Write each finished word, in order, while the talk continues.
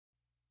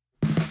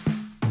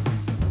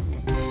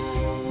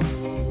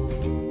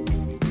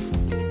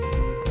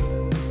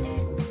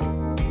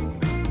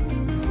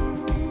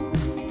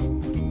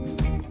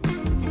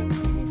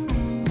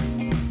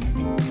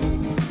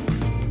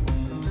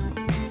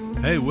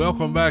Hey,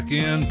 welcome back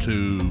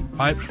into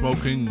Pipe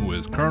Smoking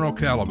with Colonel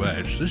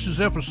Calabash. This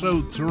is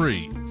episode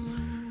 3.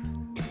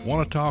 I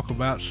want to talk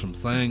about some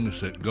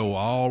things that go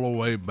all the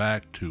way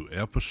back to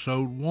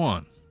episode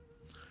 1.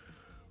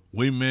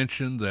 We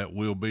mentioned that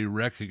we'll be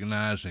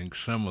recognizing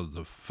some of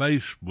the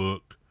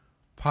Facebook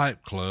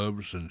pipe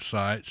clubs and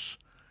sites,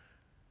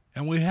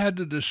 and we had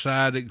to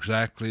decide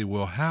exactly,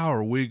 well, how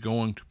are we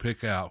going to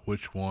pick out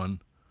which one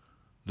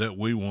that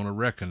we want to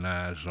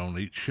recognize on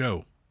each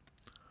show?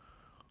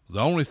 The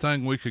only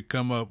thing we could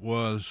come up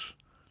was,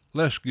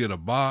 let's get a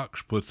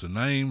box, put the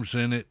names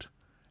in it,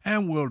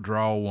 and we'll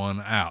draw one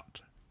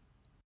out.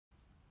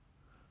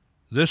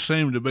 This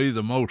seemed to be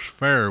the most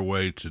fair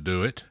way to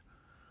do it,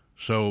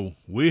 so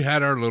we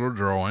had our little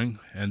drawing,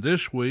 and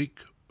this week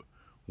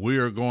we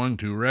are going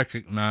to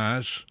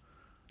recognize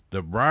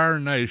the Briar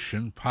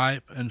Nation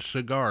Pipe and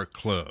Cigar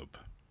Club.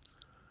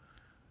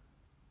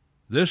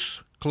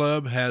 This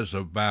club has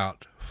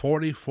about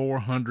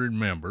 4,400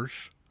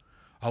 members.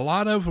 A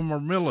lot of them are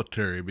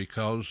military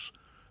because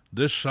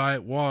this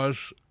site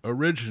was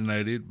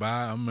originated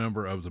by a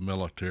member of the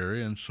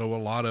military, and so a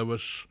lot of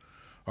us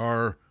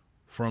are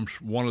from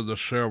one of the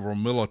several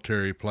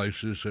military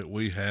places that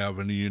we have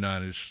in the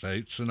United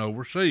States and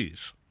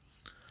overseas.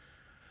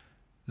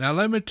 Now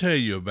let me tell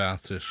you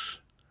about this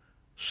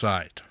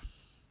site.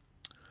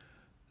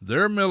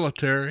 They're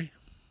military,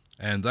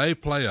 and they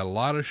play a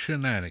lot of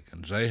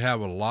shenanigans. They have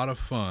a lot of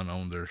fun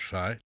on their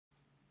site.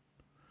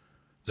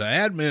 The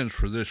admins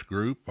for this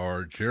group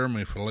are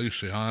Jeremy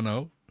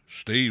Feliciano,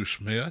 Steve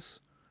Smith,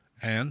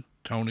 and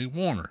Tony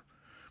Warner.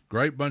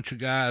 Great bunch of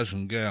guys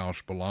and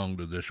gals belong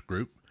to this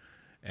group,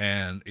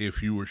 and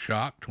if you were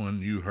shocked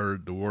when you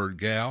heard the word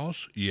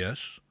gals,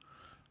 yes,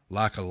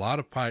 like a lot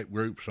of pipe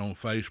groups on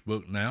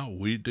Facebook now,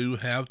 we do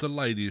have the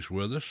ladies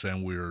with us,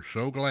 and we are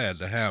so glad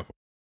to have them.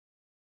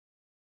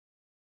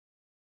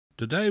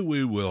 Today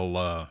we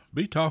will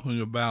be talking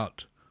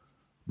about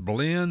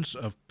blends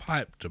of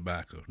pipe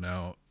tobacco.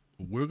 Now,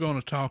 we're going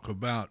to talk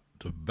about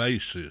the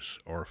basis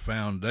or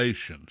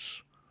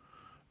foundations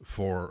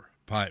for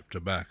pipe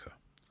tobacco.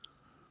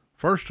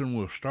 First one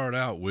we'll start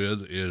out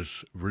with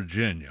is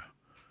Virginia.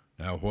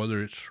 Now,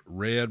 whether it's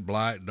red,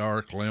 black,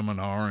 dark, lemon,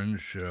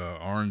 orange,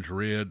 orange,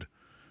 red,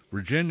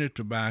 Virginia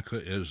tobacco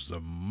is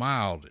the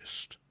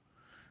mildest,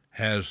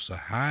 has the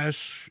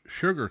highest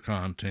sugar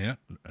content,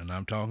 and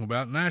I'm talking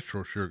about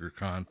natural sugar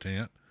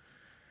content,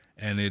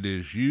 and it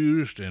is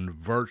used in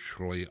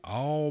virtually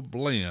all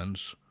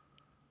blends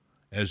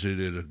as it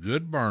is a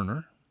good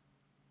burner.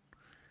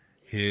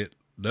 It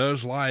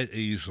does light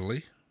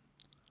easily,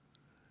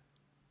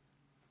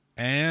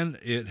 and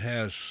it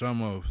has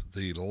some of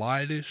the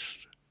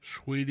lightest,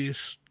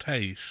 sweetest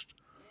taste,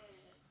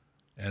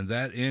 and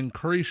that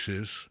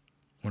increases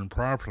when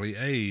properly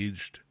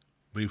aged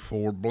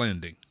before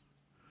blending.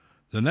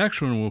 The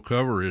next one we'll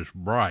cover is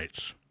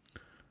Brights.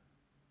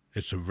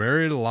 It's a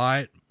very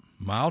light,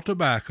 mild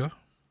tobacco.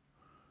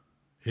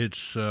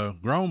 It's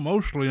grown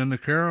mostly in the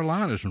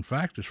Carolinas. In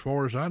fact, as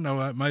far as I know,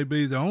 that may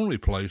be the only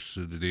place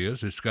that it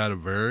is. It's got a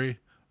very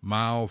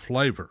mild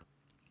flavor.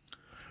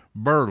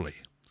 Burley.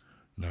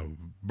 Now,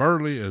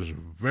 Burley is a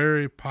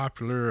very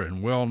popular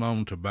and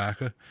well-known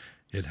tobacco.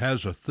 It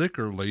has a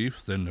thicker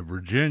leaf than the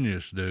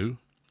Virginias do,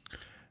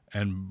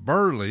 and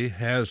Burley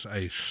has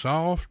a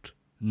soft,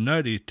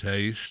 nutty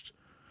taste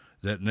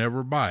that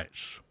never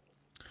bites.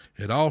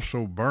 It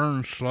also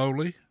burns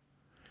slowly,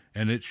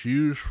 and it's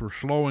used for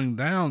slowing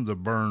down the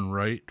burn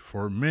rate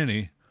for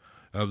many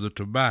of the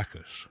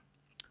tobaccos.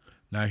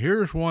 Now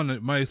here's one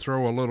that may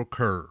throw a little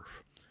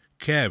curve.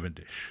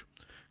 Cavendish.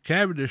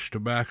 Cavendish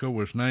tobacco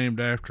was named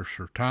after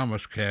Sir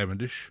Thomas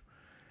Cavendish,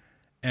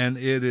 and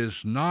it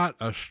is not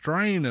a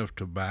strain of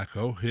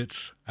tobacco.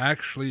 It's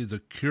actually the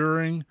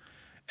curing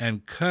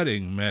and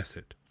cutting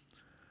method.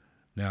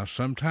 Now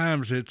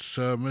sometimes it's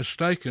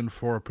mistaken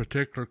for a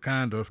particular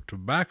kind of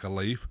tobacco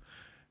leaf,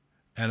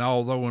 and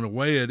although in a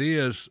way it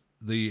is,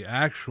 the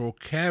actual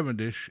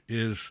Cavendish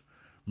is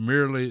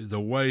merely the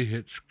way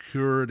it's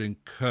cured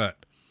and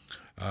cut.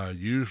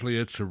 Usually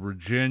it's a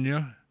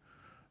Virginia.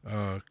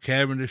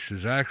 Cavendish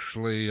is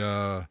actually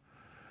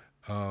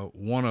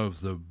one of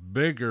the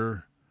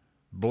bigger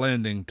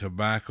blending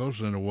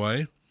tobaccos in a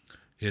way.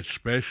 It's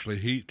specially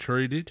heat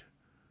treated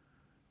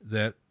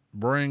that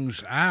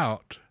brings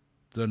out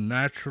the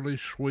naturally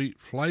sweet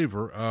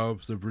flavor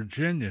of the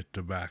Virginia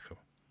tobacco.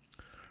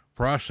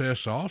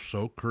 Process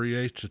also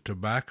creates a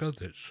tobacco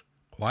that's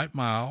quite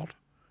mild,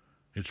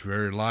 it's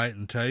very light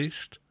in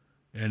taste,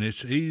 and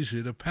it's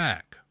easy to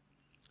pack.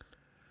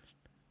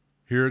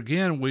 Here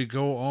again we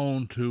go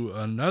on to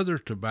another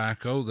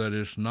tobacco that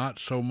is not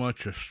so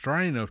much a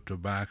strain of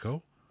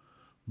tobacco,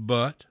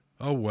 but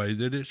a way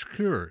that it's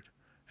cured,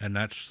 and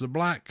that's the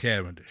Black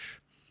Cavendish.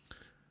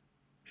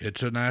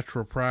 It's a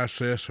natural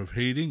process of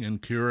heating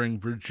and curing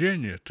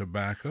Virginia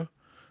tobacco,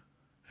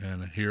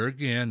 and here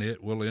again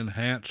it will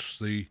enhance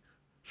the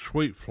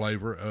sweet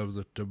flavor of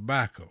the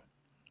tobacco.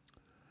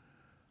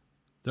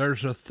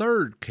 There's a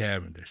third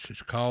Cavendish.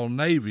 It's called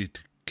Navy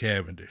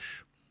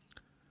Cavendish.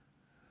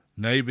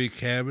 Navy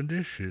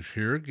Cavendish is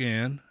here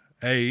again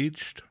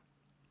aged,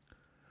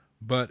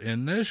 but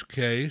in this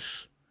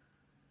case,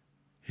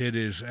 it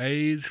is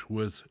aged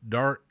with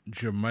dark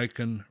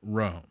Jamaican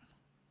rum.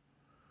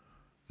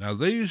 Now,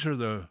 these are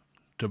the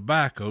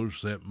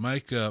tobaccos that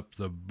make up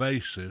the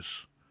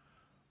basis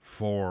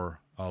for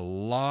a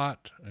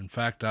lot, in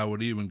fact, I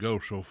would even go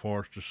so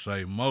far as to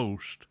say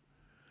most,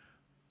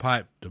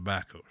 pipe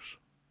tobaccos.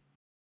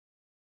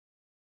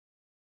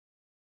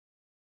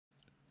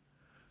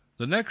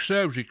 The next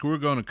subject we're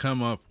going to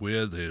come up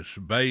with is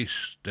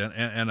based,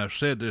 and I've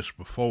said this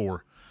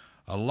before,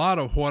 a lot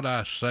of what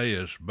I say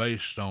is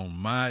based on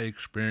my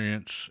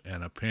experience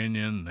and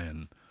opinion,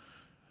 and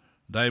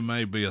there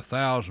may be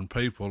 1,000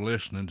 people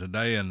listening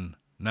today and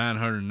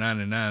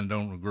 999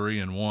 don't agree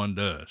and one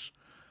does.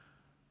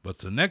 But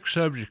the next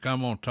subject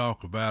I'm going to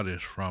talk about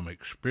is from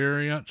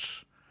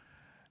experience,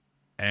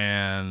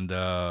 and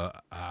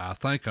I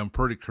think I'm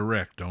pretty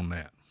correct on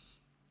that.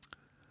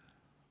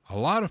 A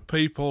lot of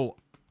people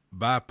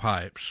buy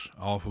pipes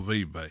off of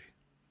eBay.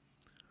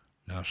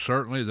 Now,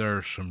 certainly there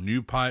are some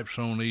new pipes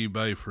on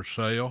eBay for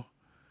sale,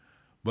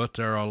 but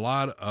there are a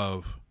lot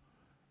of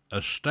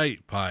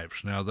estate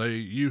pipes. Now, they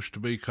used to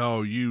be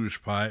called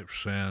used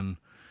pipes, and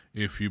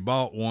if you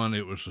bought one,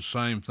 it was the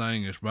same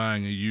thing as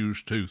buying a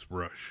used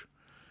toothbrush.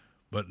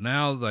 But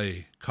now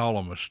they call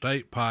them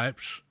estate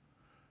pipes.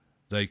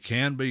 They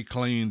can be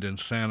cleaned and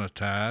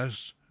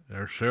sanitized.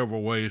 There are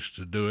several ways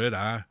to do it.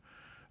 I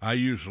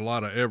use a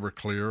lot of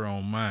Everclear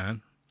on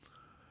mine.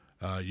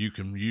 You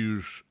can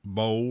use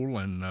bowl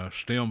and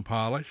stem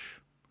polish.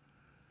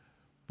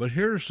 But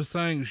here's the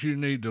things you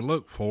need to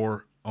look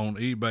for on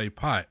eBay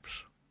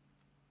pipes.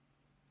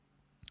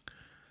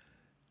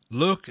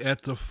 Look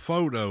at the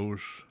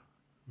photos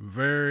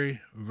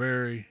very,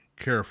 very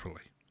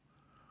carefully,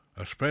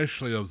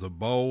 especially of the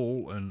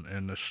bowl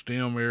and the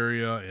stem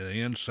area and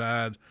the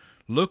inside.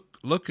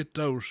 Look at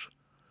those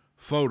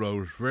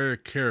photos very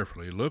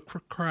carefully. Look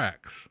for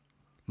cracks.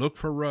 Look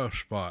for rough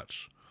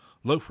spots.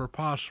 Look for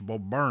possible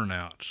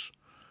burnouts.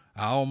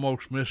 I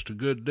almost missed a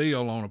good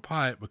deal on a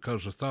pipe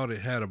because I thought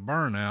it had a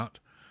burnout,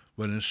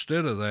 but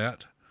instead of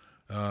that,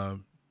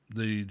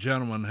 the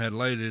gentleman had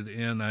laid it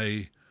in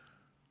a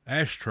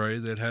ashtray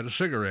that had a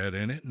cigarette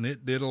in it, and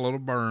it did a little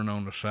burn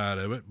on the side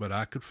of it, but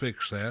I could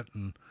fix that,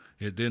 and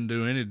it didn't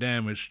do any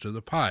damage to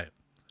the pipe.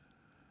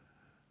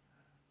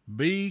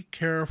 Be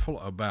careful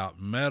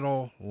about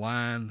metal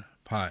line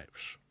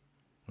pipes.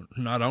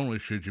 Not only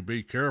should you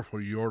be careful,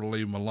 you ought to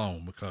leave them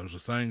alone because the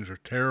things are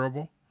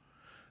terrible.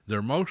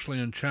 They're mostly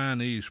in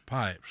Chinese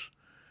pipes,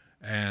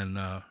 and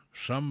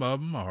some of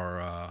them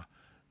are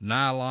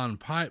nylon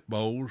pipe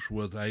bowls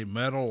with a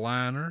metal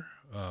liner,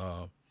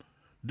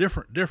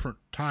 different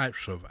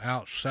types of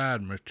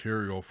outside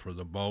material for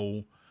the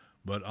bowl,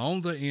 but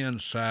on the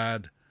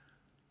inside,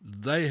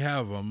 they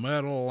have a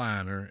metal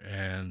liner,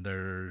 and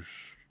there's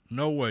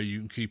no way you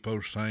can keep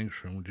those things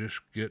from just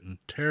getting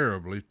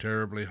terribly,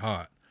 terribly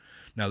hot.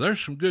 Now,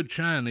 there's some good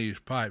Chinese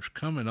pipes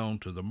coming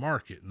onto the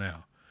market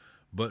now,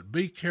 but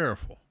be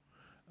careful.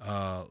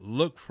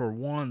 Look for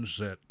ones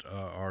that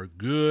are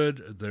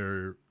good,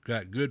 they're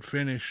got good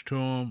finish to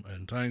them,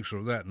 and things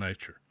of that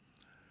nature.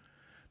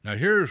 Now,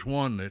 here's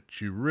one that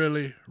you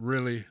really,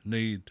 really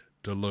need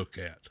to look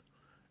at.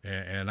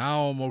 And I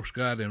almost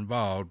got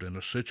involved in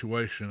a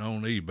situation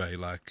on eBay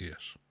like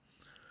this.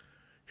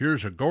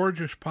 Here's a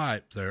gorgeous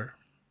pipe there,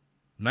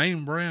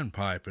 name brand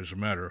pipe as a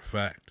matter of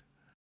fact.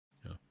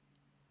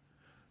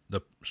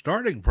 The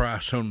starting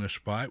price on this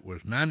pipe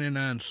was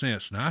 99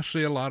 cents. Now, I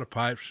see a lot of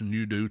pipes, and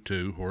you do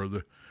too, where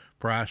the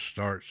price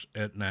starts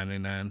at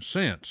 99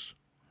 cents.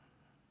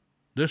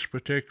 This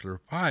particular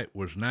pipe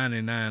was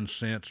 99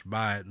 cents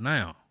buy it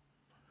now.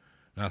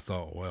 And I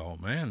thought, well,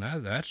 man,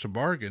 that's a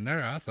bargain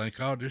there. I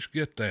think I'll just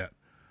get that.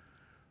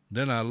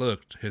 Then I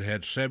looked. It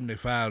had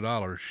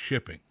 $75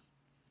 shipping.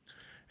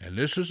 And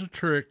this is a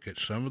trick that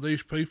some of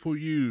these people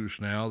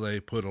use now. They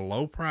put a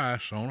low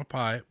price on a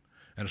pipe,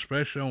 and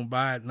especially on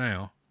buy it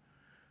now,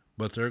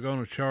 but they're going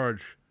to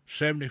charge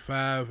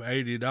 $75,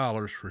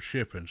 $80 for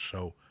shipping.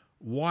 So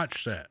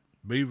watch that.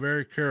 Be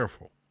very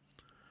careful.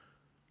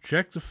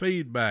 Check the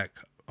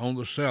feedback on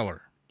the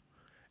seller,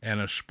 and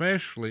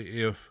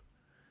especially if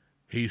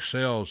he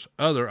sells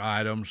other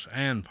items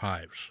and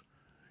pipes.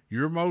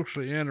 You're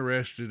mostly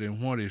interested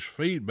in what his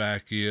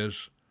feedback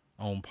is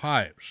on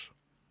pipes.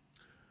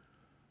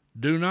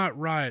 Do not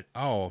write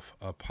off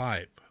a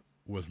pipe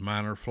with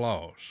minor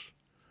flaws.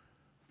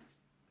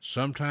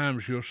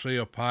 Sometimes you'll see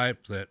a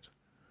pipe that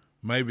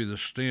maybe the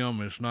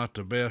stem is not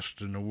the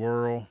best in the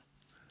world.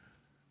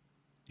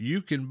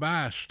 You can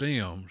buy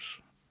stems.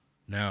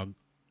 Now,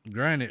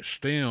 granted,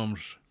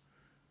 stems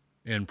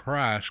in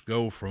price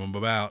go from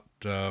about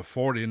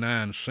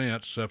 49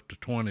 cents up to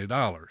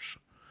 $20.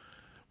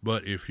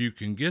 But if you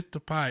can get the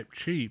pipe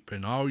cheap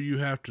and all you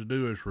have to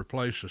do is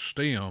replace a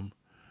stem,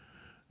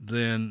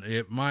 then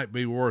it might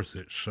be worth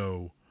it.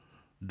 So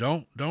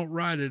don't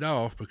write it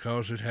off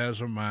because it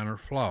has a minor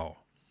flaw.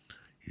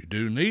 You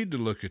do need to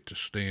look at the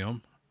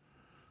stem,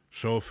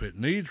 so if it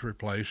needs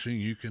replacing,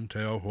 you can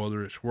tell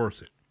whether it's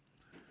worth it.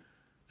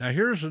 Now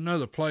here's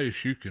another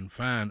place you can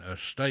find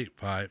estate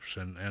pipes,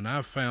 and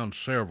I've found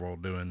several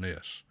doing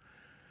this.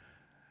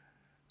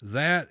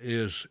 That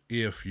is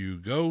if you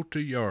go to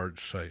yard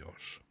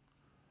sales.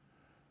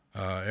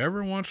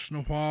 Every once in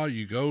a while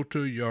you go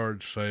to a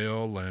yard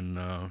sale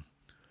and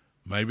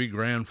maybe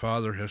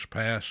grandfather has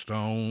passed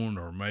on,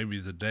 or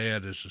maybe the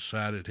dad has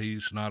decided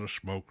he's not a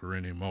smoker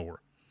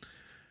anymore.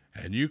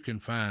 And you can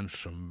find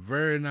some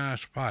very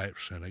nice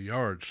pipes in a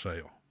yard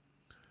sale.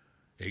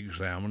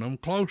 Examine them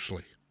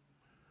closely.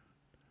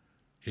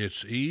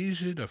 It's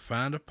easy to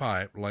find a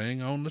pipe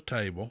laying on the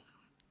table.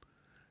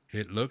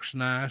 It looks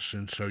nice,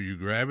 and so you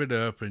grab it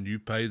up and you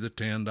pay the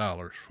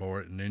 $10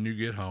 for it, and then you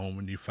get home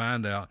and you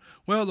find out,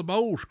 well, the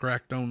bowl's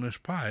cracked on this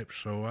pipe,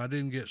 so I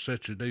didn't get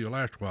such a deal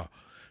after a while.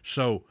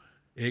 So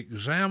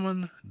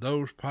examine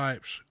those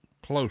pipes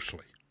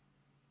closely.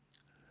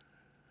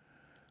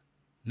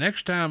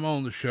 Next time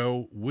on the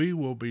show, we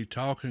will be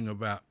talking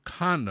about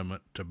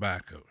condiment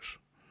tobaccos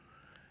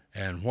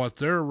and what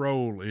their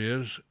role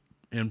is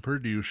in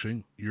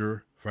producing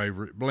your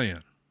favorite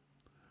blend.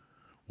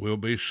 We'll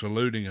be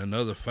saluting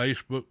another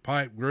Facebook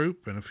pipe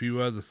group and a few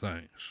other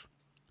things.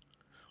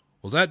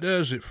 Well, that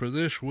does it for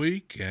this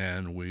week,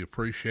 and we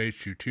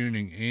appreciate you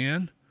tuning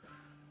in.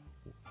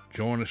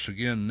 Join us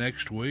again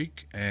next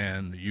week,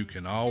 and you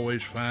can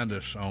always find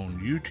us on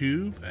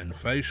YouTube and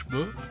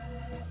Facebook.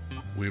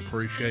 We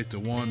appreciate the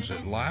ones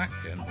that like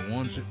and the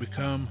ones that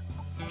become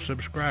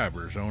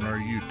subscribers on our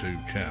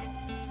YouTube channel.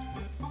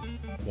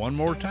 One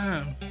more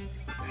time,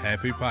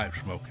 happy pipe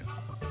smoking.